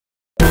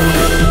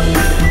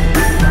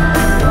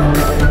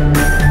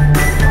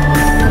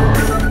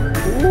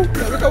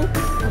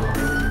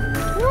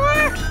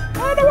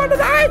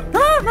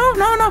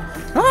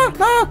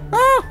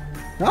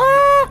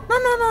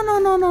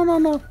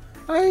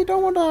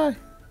don't I?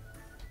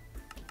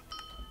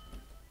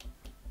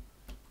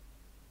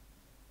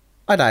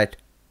 I died.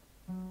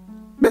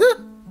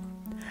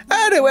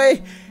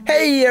 Anyway,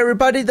 hey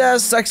everybody,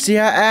 that's Sax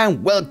here,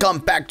 and welcome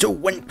back to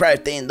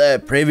Wynncraft. In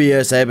the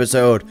previous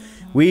episode,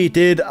 we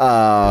did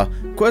a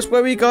quest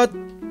where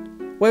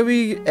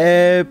we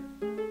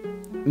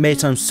made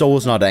some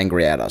souls not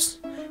angry at us.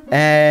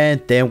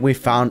 And then we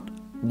found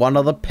one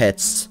of the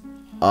pets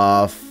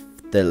of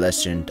the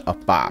Legend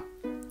of Bob.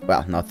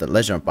 Well, not the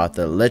legend, but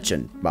the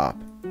Legend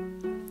Bob.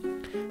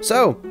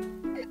 So,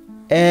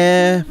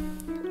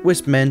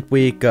 which meant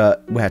we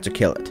had to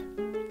kill it.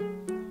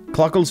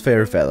 Clockle's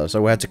fairy feather,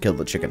 so we had to kill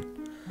the chicken.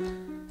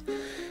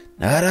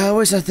 Not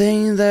always a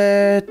thing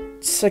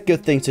that's a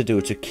good thing to do,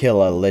 to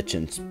kill a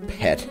legend's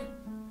pet.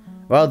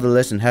 Well, the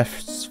legend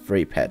has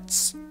 3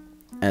 pets,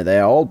 and they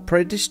are all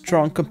pretty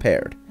strong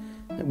compared.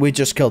 We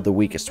just killed the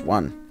weakest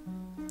one.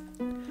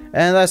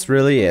 And that's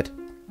really it.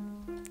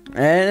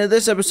 And in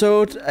this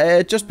episode,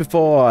 just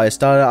before I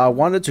started, I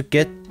wanted to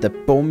get the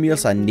bone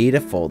meals I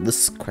needed for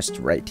this quest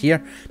right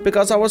here,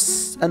 because I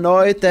was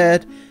annoyed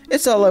that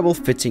it's a level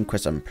 15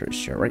 quest, I'm pretty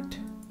sure, right?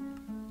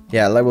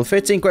 Yeah, level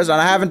 15 quest,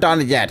 and I haven't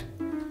done it yet.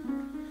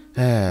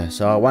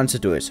 So I want to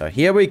do it, so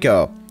here we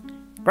go.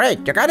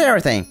 Great, you got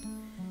everything.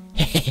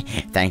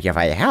 Thank you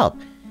for your help.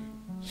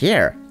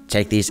 Here,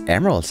 take these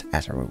emeralds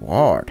as a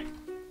reward.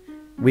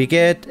 We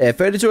get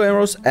 32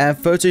 emeralds and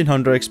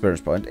 1300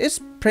 experience points. It's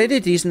pretty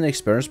decent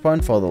experience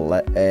point for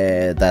the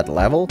that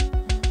level,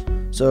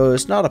 so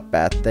it's not a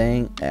bad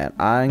thing. And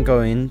I'm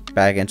going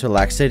back into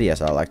Lag City,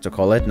 as I like to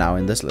call it now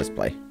in this let's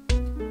play.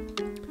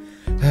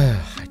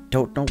 I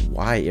don't know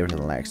why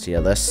everything lags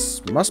here. There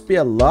must be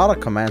a lot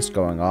of commands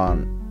going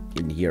on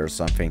in here or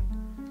something,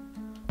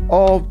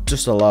 or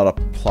just a lot of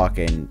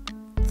plugin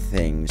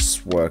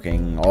things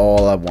working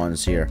all at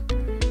once here.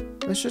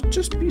 There should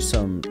just be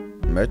some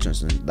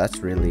merchants, and that's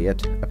really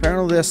it.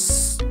 Apparently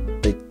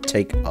they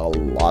take a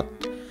lot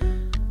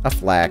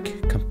of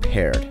lag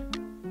compared,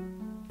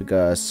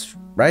 because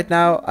right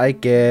now I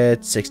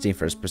get 16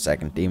 frames per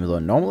second, even though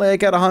normally I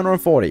get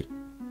 140.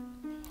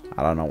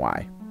 I don't know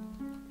why.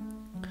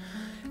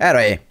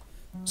 Anyway,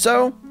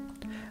 so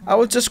I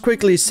will just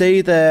quickly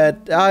say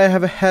that I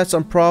have had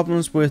some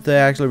problems with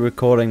actually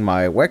recording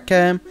my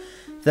webcam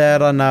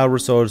that are now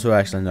resorted to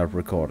actually not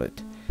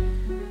recorded.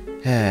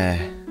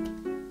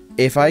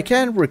 If I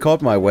can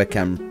record my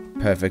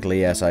webcam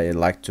perfectly as I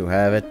like to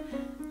have it,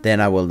 then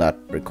I will not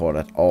record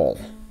at all,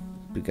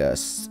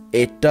 because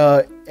it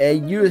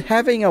you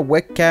having a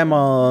webcam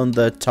on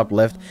the top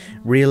left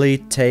really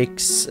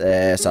takes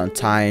some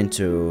time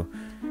to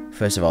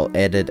first of all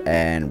edit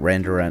and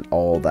render and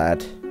all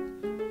that,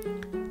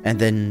 and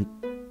then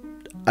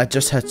I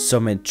just had so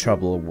many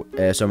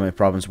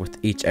problems with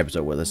each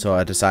episode with it, so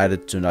I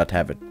decided to not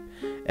have it,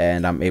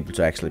 and I'm able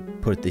to actually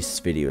put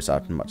these videos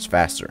out much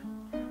faster.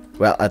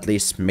 Well, at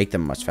least make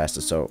them much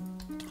faster, so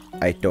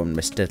I don't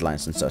miss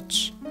deadlines and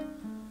such.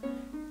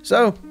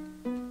 So,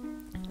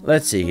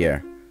 let's see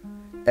here.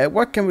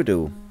 What can we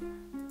do?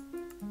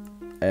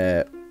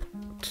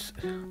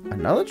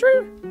 Another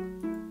tree?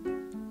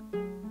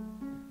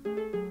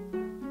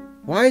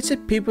 Why is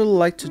it people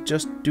like to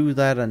just do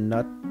that and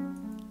not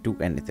do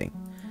anything?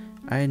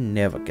 I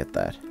never get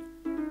that.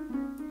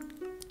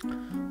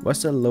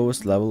 What's the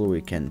lowest level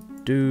we can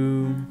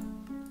do?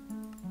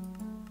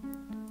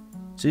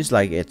 Seems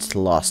like it's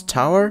Lost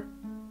Tower.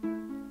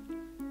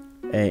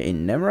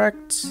 In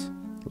Nemract,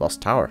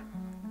 Lost Tower.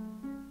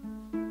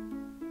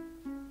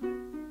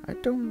 I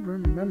don't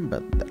remember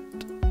that.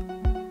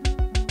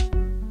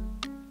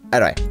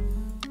 Anyway,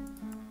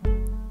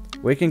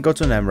 we can go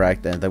to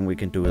Nemract, and then we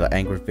can do the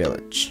Angry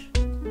Village,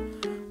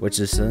 which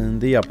is in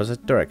the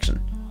opposite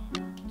direction.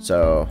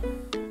 So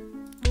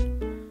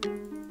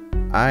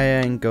I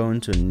am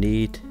going to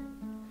need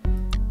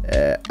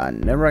a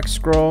Nemract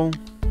scroll.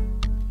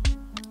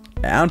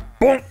 And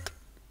boom!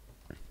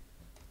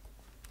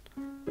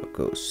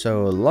 Okay,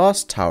 so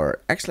Lost Tower.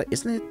 Actually,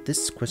 isn't it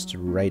this quest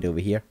right over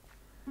here?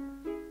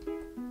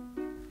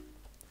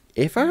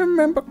 If I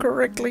remember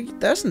correctly,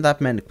 there isn't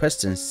that many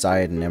quests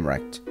inside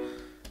Nemract,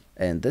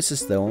 and this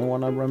is the only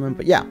one I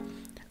remember. Yeah.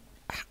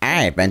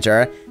 Hey,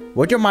 adventurer,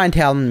 would you mind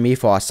helping me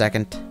for a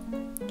second?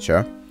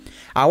 Sure.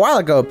 A while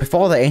ago,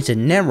 before the ancient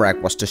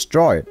Nemract was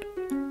destroyed,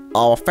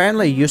 our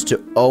family used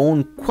to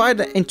own quite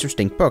an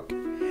interesting book.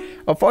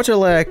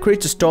 Unfortunately, a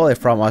creature stole it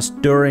from us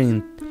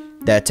during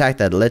the attack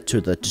that led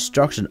to the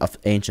destruction of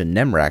ancient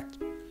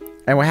Nemract,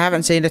 and we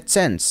haven't seen it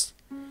since.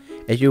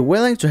 If you're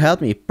willing to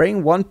help me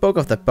bring one book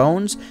of the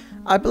bones,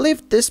 I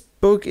believe this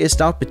book is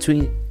now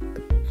between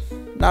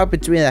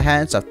the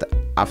hands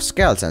of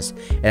skeletons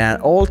in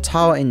an old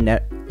tower in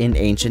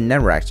ancient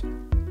Nemract.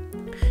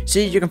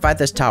 See if you can find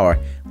this tower.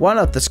 One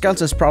of the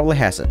skeletons probably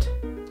has it.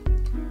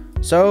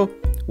 So,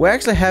 we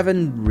actually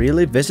haven't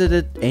really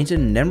visited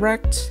ancient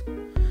Nemract.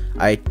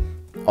 I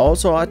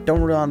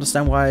don't really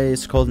understand why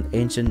it's called an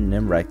ancient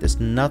Nemract. It's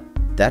not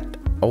that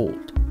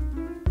old.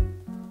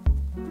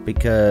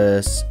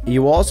 Because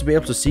you will also be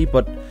able to see,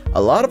 but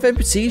a lot of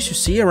NPCs you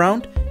see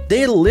around,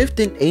 they lived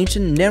in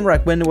ancient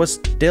Nemrak when it was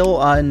still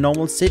a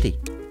normal city.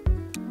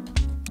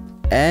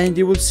 And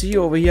you will see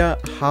over here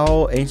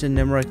how ancient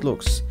Nemrak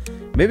looks.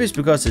 Maybe it's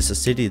because it's a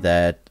city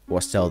that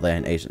was still there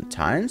in ancient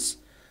times,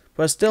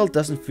 but still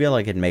doesn't feel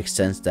like it makes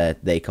sense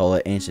that they call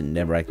it ancient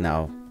Nemrak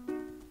now.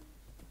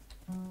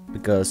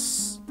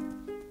 Because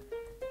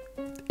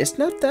it's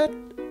not that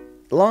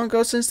long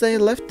ago since they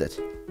left it.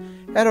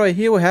 Anyway,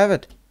 here we have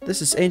it.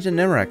 This is ancient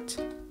Nemrak.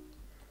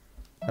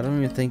 I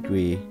don't even think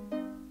we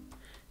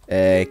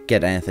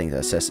get anything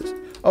that says it.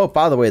 Oh,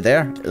 by the way,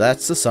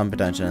 that's the zombie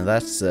dungeon, and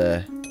that's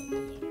a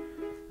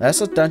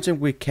dungeon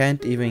we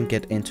can't even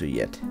get into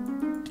yet.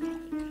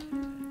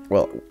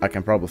 Well, I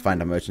can probably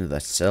find a merchant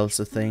that sells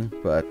the thing,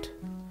 but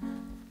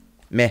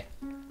meh.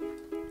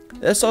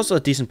 There's also a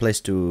decent place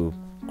to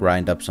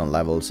grind up some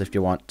levels if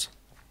you want.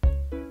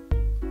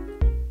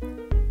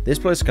 This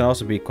place can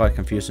also be quite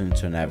confusing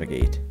to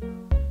navigate.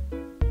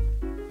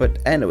 But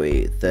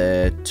anyway,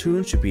 the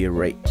tune should be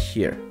right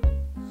here.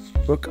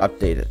 Book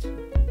updated.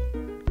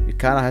 You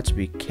kinda have to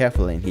be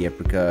careful in here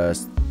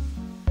because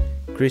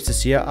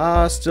creatures here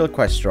are still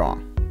quite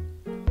strong.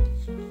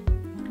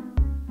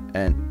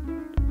 And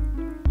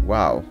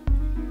wow,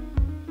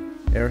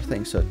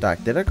 everything's so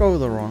dark. Did I go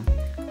the wrong?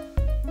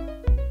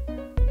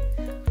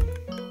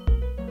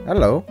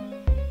 Hello.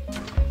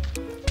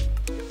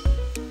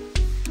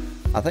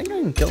 I think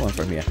I can kill him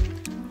from here.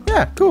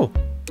 Yeah, cool.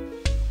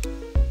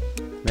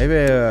 Maybe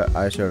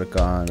I should have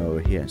gone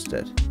over here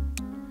instead.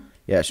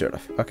 Yeah, I should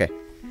have. Okay.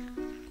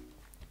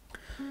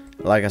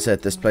 Like I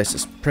said, this place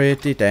is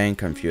pretty dang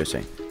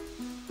confusing.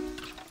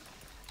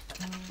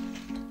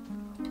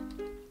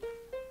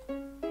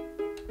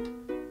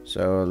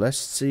 So let's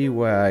see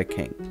where I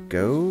can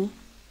go.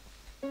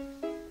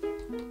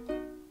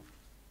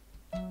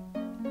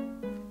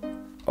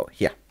 Oh,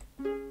 here.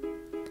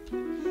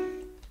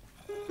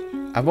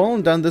 I've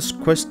only done this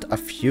quest a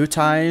few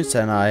times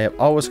and I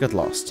always get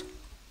lost.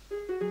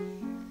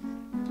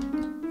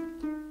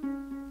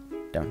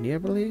 Down here, I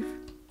believe.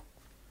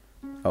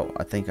 Oh,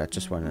 I think I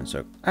just went in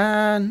so.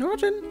 No, I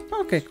didn't.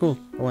 Okay, cool.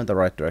 I went the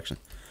right direction.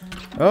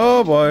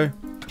 Oh boy.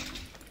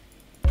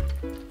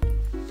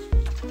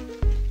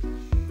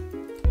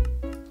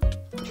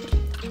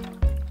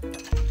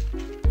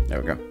 There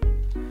we go.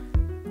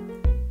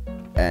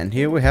 And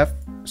here we have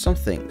some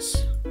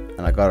things.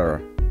 And I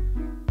got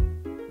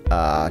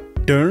a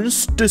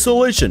Durns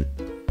Desolation.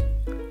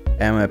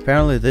 And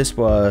apparently this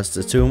was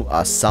the tomb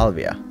of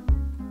Salvia.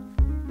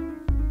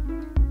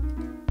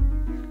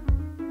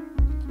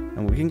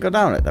 And we can go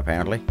down it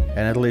apparently.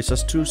 And it leads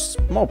us to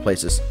small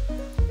places.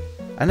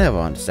 I never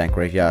understand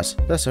graveyards.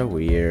 They're so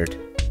weird.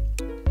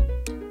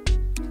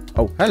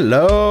 Oh,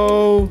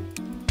 hello!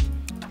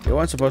 You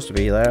weren't supposed to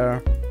be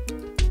there.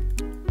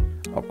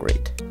 Oh,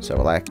 great. So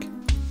black.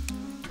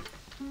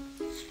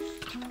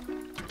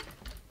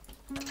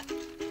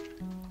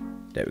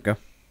 There we go.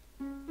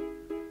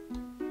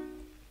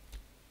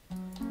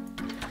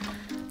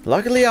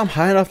 Luckily, I'm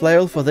high enough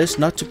level for this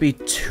not to be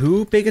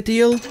too big a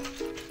deal.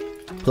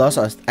 Plus,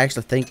 I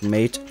actually think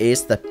mage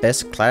is the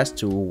best class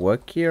to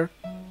work here.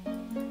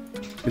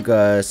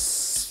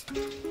 Because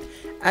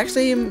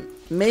actually,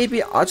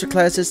 maybe archer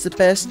class is the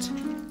best.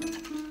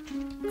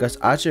 Because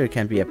archer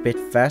can be a bit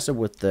faster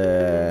with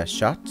the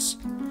shots.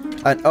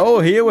 And oh,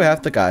 here we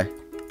have the guy.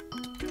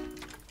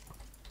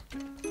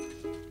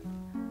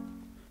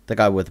 The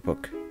guy with the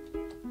book.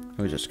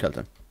 We just killed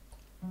him.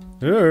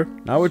 Here,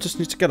 now we just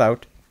need to get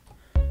out.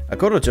 I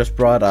could have just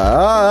brought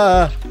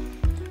I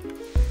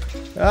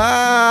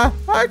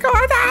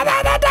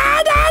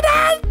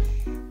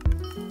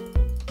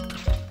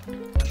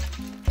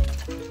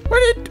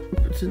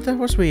that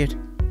was weird.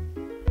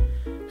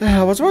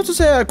 I was about to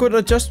say I could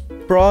have just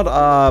brought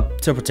a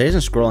teleportation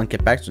scroll and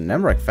get back to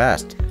Nemrak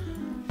fast.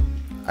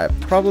 I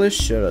probably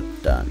should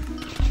have done.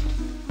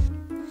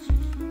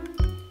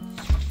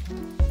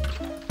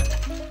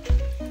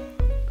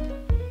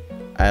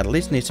 I at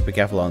least need to be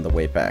careful on the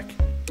way back.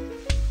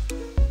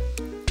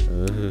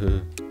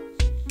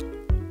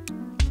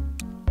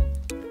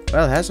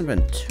 Well, it hasn't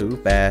been too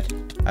bad.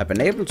 I've been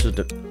able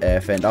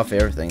to fend off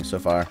everything so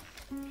far.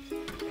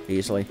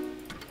 Easily.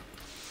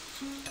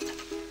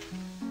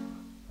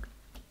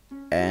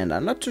 And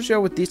I'm not too sure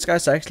what these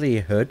guys actually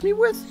hurt me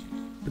with.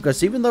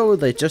 Because even though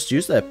they just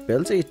used their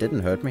ability, it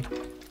didn't hurt me.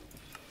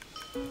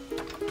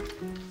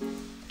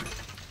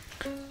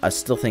 I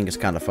still think it's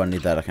kind of funny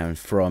that I can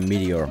throw a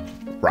meteor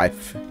right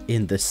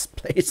in this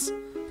place.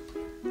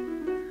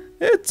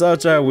 It's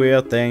such a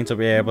weird thing to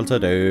be able to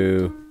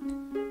do.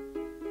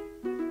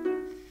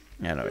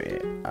 Anyway,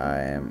 I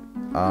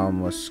am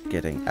almost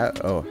getting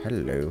out. Oh,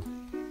 hello.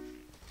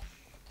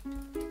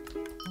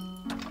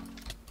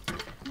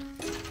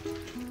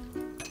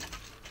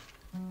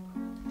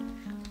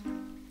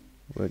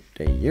 What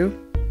are you?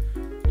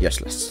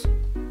 Useless.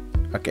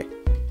 Okay.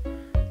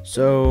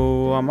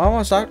 So I'm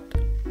almost out.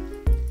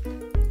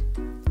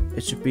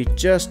 It should be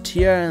just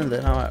here and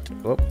then I'm out.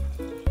 Oh.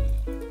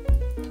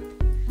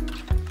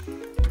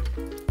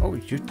 Oh,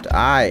 you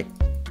die.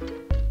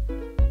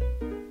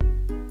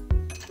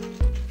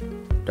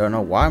 Don't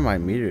know why my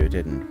meteor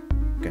didn't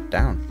get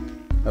down.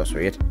 That was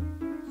weird.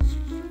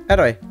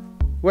 Anyway,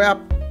 we're up.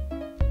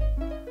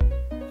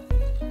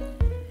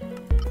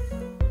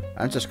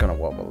 I'm just gonna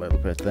walk a little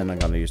bit, then I'm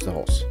gonna use the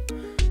horse.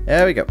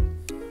 There we go.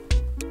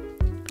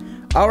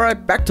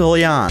 Alright, back to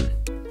Leon.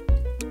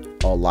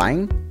 Or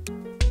Line?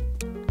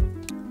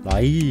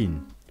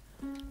 Line.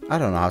 I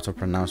don't know how to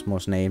pronounce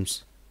most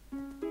names.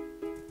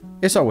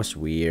 It's always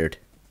weird.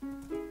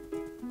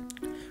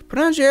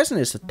 Pronunciation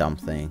is a dumb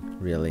thing,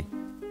 really.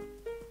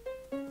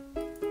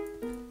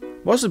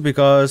 Mostly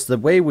because the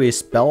way we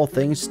spell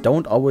things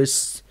don't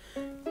always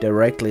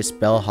directly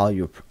spell how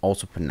you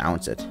also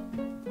pronounce it.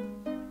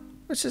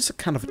 Which is a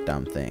kind of a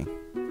dumb thing.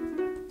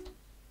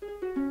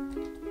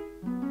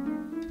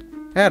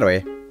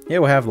 Anyway,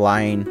 here we have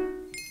Line.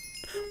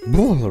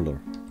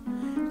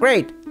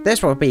 Great,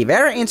 this will be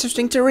very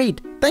interesting to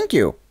read. Thank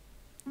you.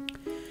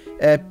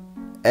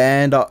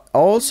 And I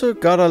also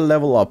gotta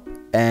level up.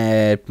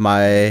 And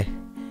my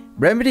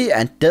Remedy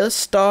and Death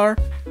Star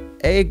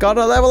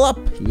gotta level up.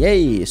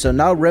 Yay! So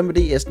now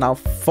Remedy is now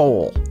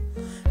 4.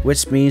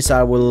 Which means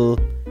I will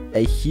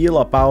heal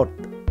about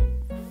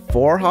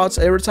 4 hearts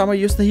every time I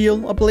use the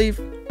heal, I believe.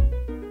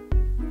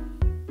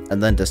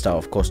 And then the star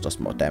of course does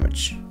more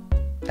damage.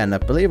 And I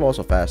believe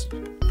also fast.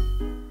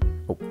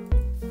 Oh.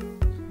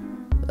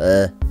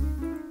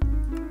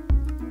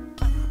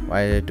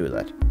 Why did I do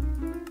that?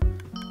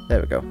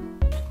 There we go.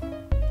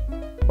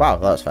 Wow,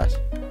 that was fast.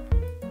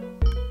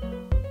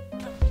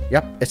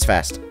 Yep, it's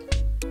fast.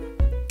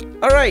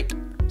 Alright,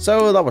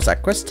 so that was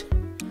that quest.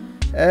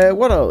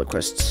 What other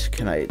quests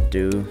can I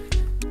do?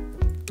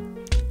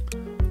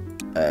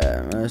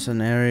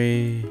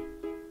 Mercenary.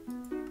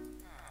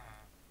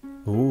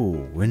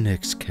 Ooh, wind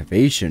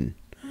excavation.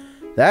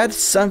 That's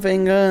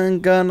something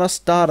I'm gonna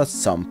start at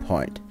some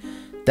point.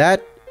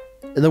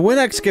 The wind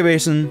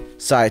excavation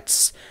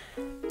sites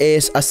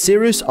is a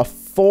series of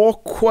 4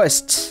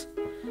 quests.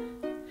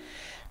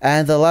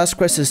 And the last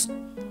quest is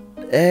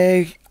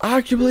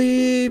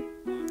arguably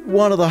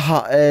one of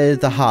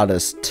the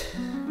hardest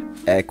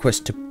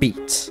quest to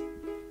beat,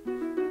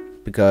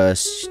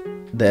 because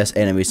there's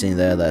enemies in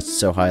there that's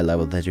so high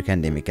level that you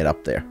can't even get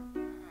up there.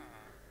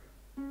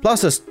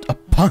 Plus there's a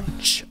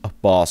bunch of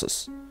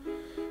bosses.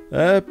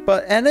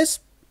 And it's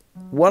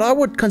what I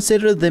would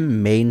consider the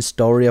main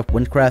story of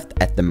Wynncraft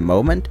at the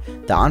moment.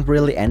 There aren't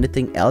really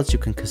anything else you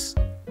can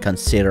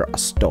consider a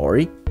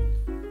story.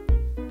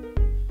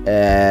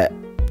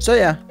 So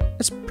yeah,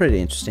 it's pretty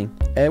interesting.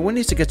 We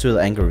need to get to the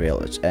Angry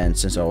Village, and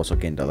since I also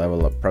gained a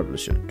level, I probably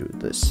should do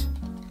this.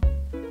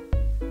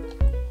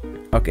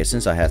 Okay,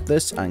 since I have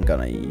this, I'm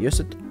gonna use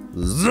it.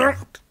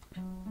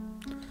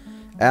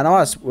 And I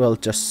might as well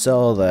just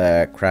sell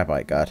the crap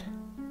I got,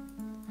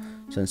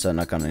 since I'm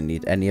not gonna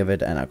need any of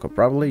it, and I could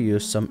probably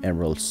use some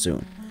emeralds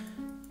soon.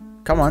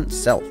 Come on,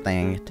 sell,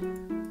 dang it.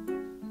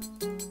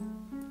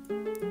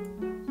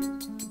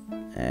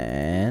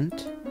 And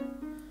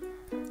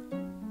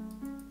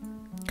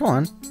come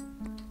on.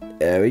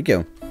 There we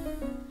go.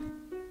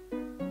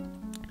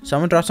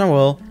 Someone dropped some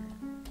wool.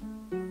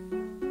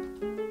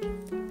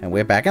 And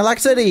we're back in Lag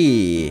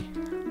City.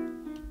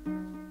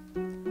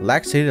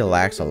 Lag City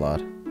lags a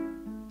lot.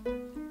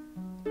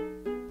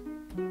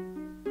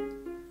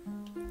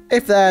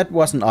 If that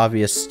wasn't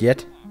obvious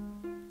yet.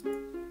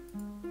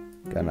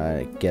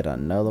 Gonna get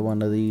another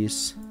one of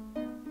these.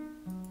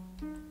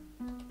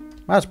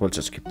 Might as well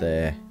just keep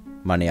the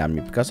money on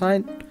me, because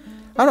I'm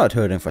not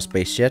hurting for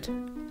space yet.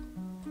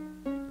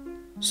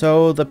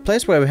 So the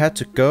place where we had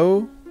to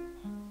go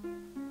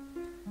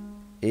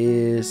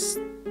is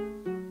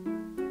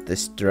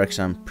this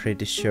direction, I'm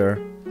pretty sure.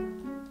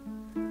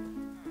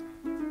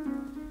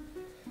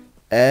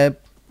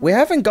 We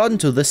haven't gotten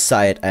to this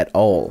side at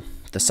all,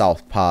 the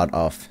south part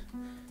of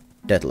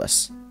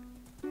Deathless.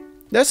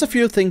 There's a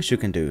few things you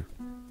can do.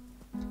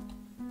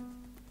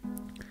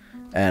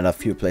 And a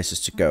few places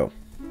to go.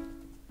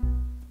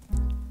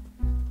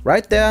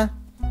 Right there,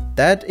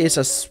 that is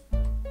a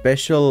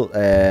special,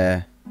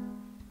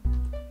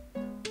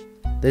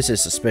 this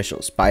is a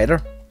special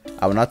spider.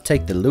 I will not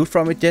take the loot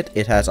from it yet.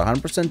 It has a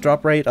 100%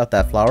 drop rate of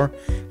that flower,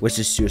 which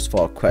is used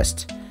for a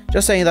quest.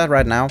 Just saying that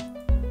right now,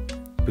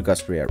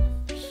 because we are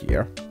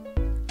here.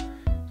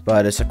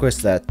 But it's a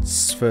quest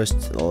that's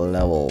first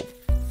level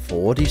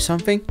 40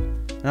 something.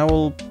 And I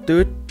will do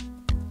it.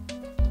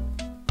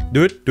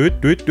 Do it.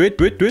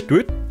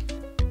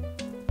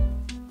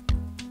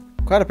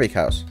 Quite a big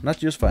house,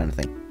 not used for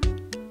anything.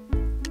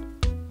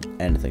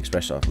 Anything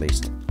special at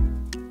least.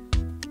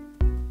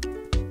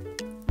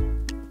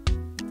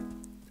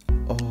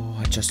 Oh,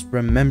 I just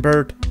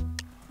remembered.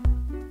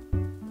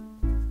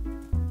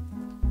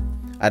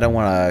 I don't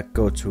want to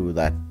go to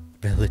that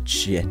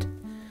village yet.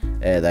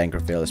 The Angry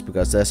Village,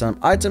 because there's some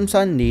items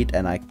I need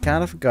and I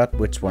kind of forgot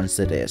which ones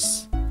it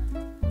is.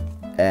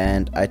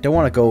 And I don't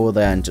want to go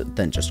there and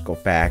then just go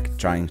back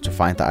trying to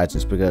find the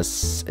items,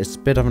 because it's a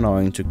bit of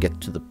annoying to get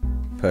to the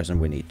person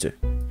we need to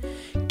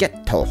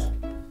get to.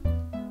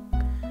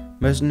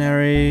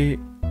 Mercenary.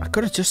 I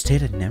could have just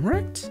stayed at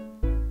Nemrict.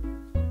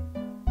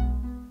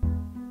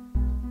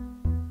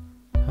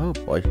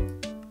 Oh boy.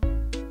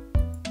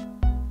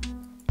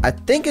 I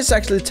think it's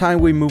actually time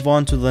we move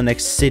on to the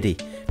next city.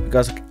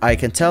 Because I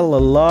can tell a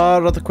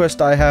lot of the quests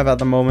I have at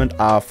the moment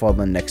are for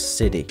the next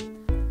city.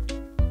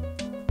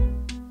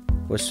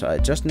 Which I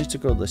just need to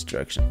go this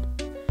direction.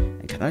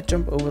 And can I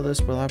jump over this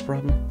without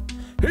problem?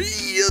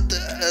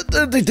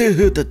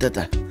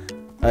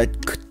 I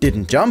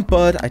didn't jump,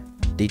 but I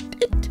did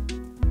it.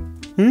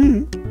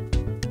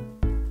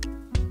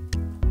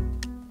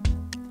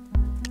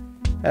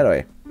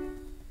 Anyway.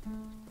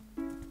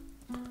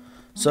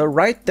 So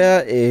right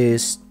there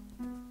is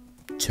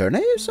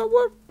turnips, or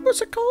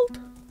what's it called?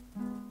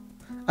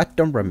 I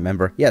don't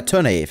remember. Yeah,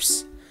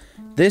 turnips.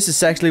 This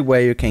is actually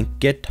where you can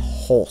get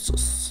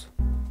horses.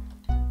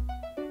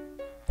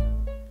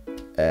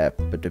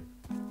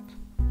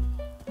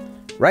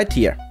 Right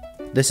here.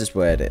 This is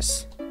where it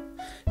is.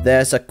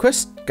 There's a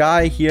quest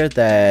guy here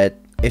that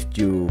if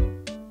you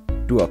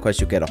do a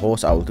quest you get a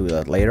horse. I will do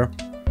that later.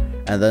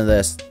 And then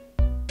there's...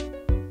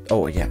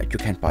 Oh yeah, you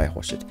can't buy a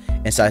horse yet.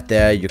 Inside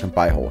there you can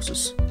buy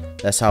horses.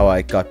 That's how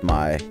I got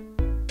my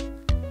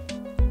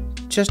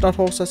chestnut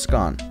horse. That's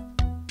gone.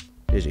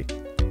 GG.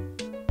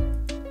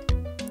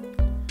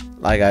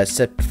 Like I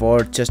said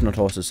before, chestnut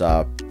horses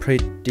are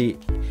pretty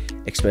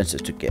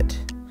expensive to get.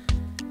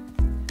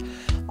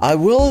 I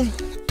will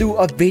do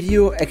a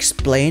video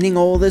explaining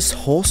all this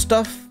horse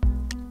stuff,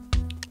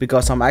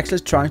 because I'm actually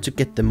trying to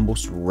get the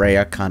most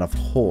rare kind of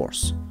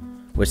horse,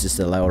 which is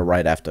the level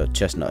right after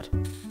chestnut.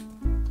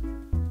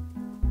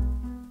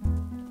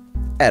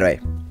 Anyway,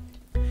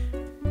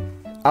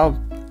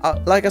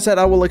 like I said,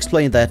 I will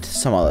explain that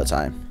some other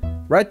time.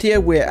 Right here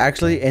we're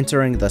actually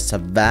entering the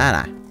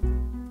savannah,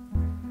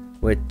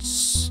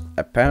 which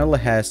apparently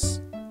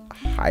has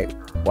high...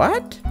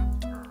 What?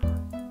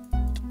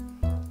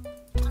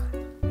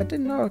 I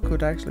didn't know I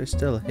could actually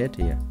still hit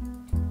here.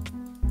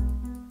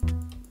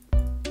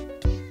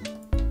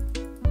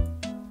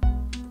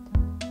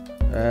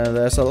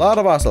 There's a lot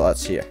of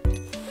ocelots here.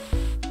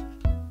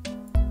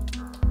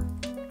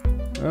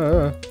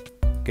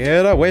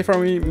 Get away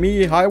from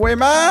me,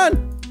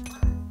 highwayman!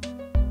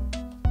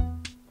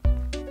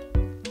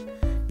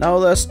 Now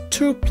there's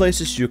two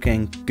places you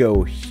can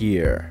go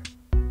here.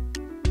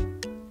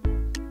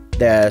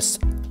 There's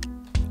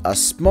a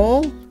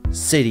small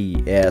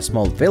city, a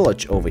small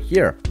village over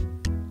here,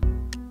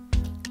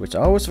 which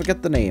I always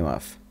forget the name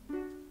of.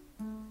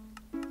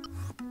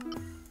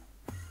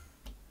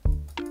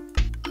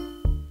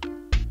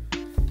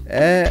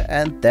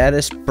 And that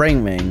is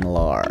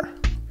Springminglar.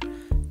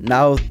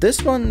 Now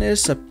this one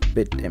is a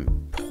bit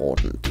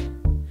important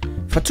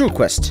for two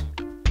quests.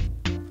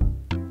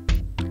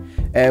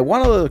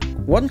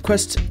 One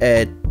quest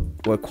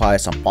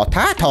requires some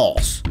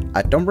potatoes.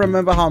 I don't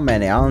remember how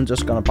many. I'm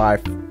just gonna buy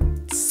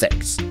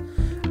 6.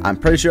 I'm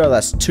pretty sure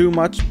that's too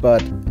much,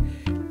 but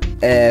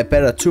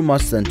better too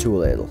much than too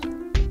little.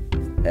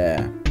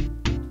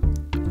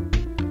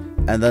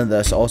 And then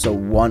there's also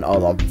one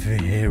other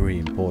very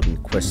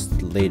important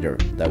quest later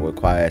that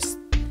requires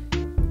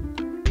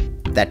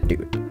that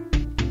dude.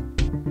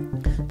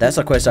 That's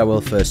a quest I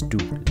will first do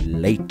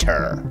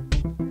later.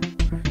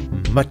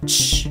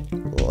 Much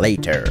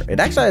later. It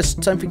actually has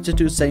something to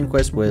do same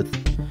quest with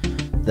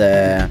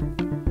the...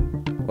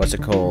 What's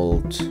it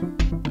called?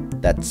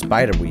 That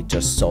spider we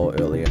just saw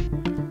earlier.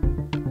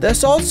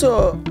 There's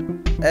also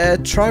a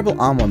tribal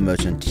armor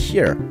merchant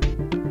here.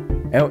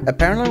 It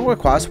apparently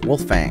requires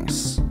wolf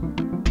fangs.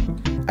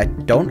 I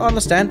don't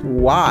understand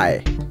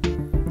why.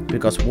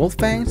 Because wolf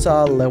fangs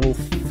are level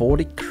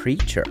 40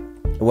 creature.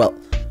 Well,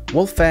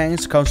 wolf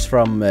fangs comes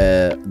from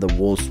the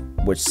wolves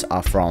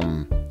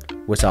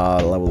which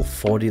are level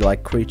 40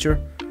 like creature,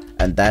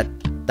 and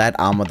that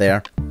armor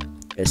there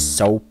is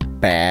so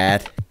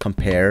bad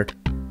compared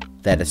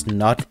that it's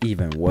not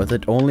even worth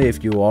it. Only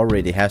if you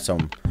already have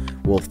some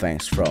wolf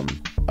fangs from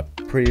a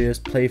previous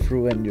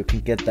playthrough and you can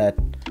get that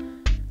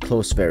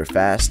close very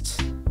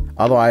fast.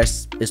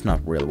 Otherwise, it's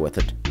not really worth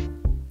it.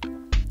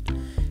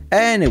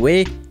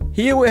 Anyway,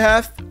 here we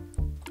have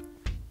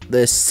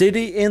the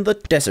city in the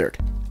desert,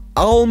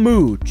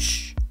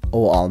 Almouche,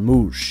 or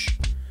Almouche.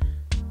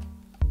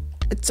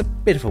 It's a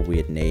bit of a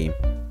weird name.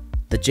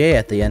 The J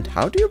at the end,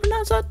 how do you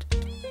pronounce that?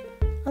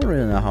 I don't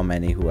really know how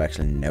many who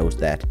actually knows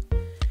that.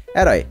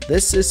 Anyway,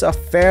 this is a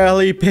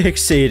fairly big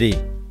city.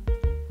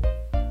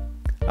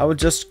 I will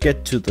just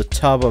get to the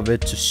top of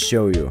it to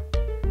show you.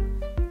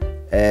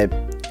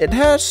 It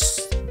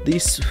has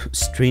these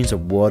streams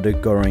of water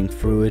going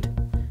through it,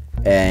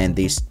 and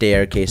these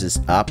staircases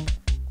up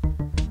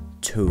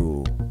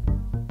to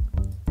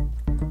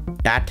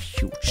that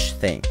huge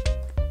thing.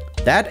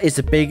 That is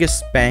the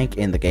biggest bank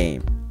in the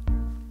game.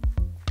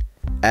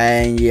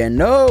 And you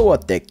know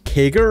what the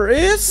kicker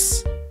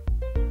is?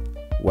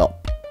 Well,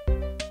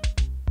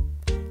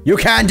 you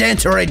can't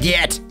enter it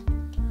yet!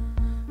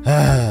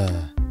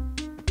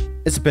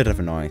 It's a bit of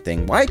an annoying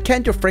thing. Why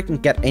can't you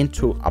freaking get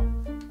into a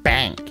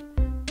bank?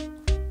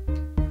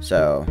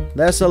 So,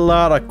 there's a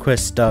lot of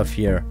quest stuff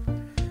here,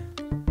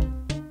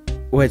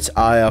 which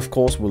I of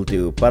course will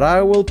do, but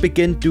I will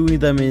begin doing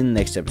them in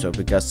next episode,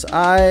 because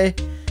I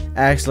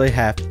actually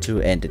have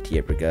to end it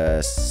here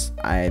because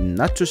I'm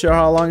not too sure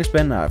how long it's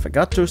been. I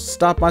forgot to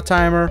stop my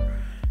timer,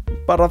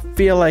 but I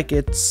feel like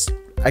it's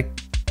a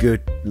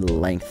good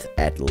length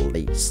at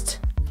least.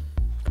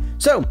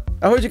 So,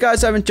 I hope you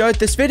guys have enjoyed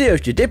this video.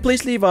 If you did,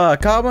 please leave a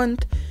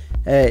comment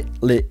and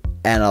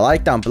a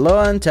like down below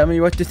and tell me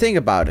what you think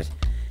about it.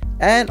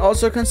 And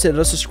also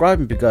consider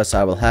subscribing because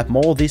I will have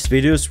more of these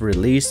videos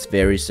released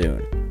very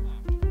soon.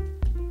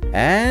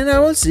 And I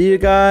will see you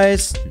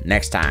guys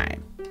next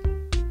time.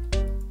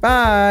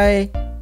 Bye!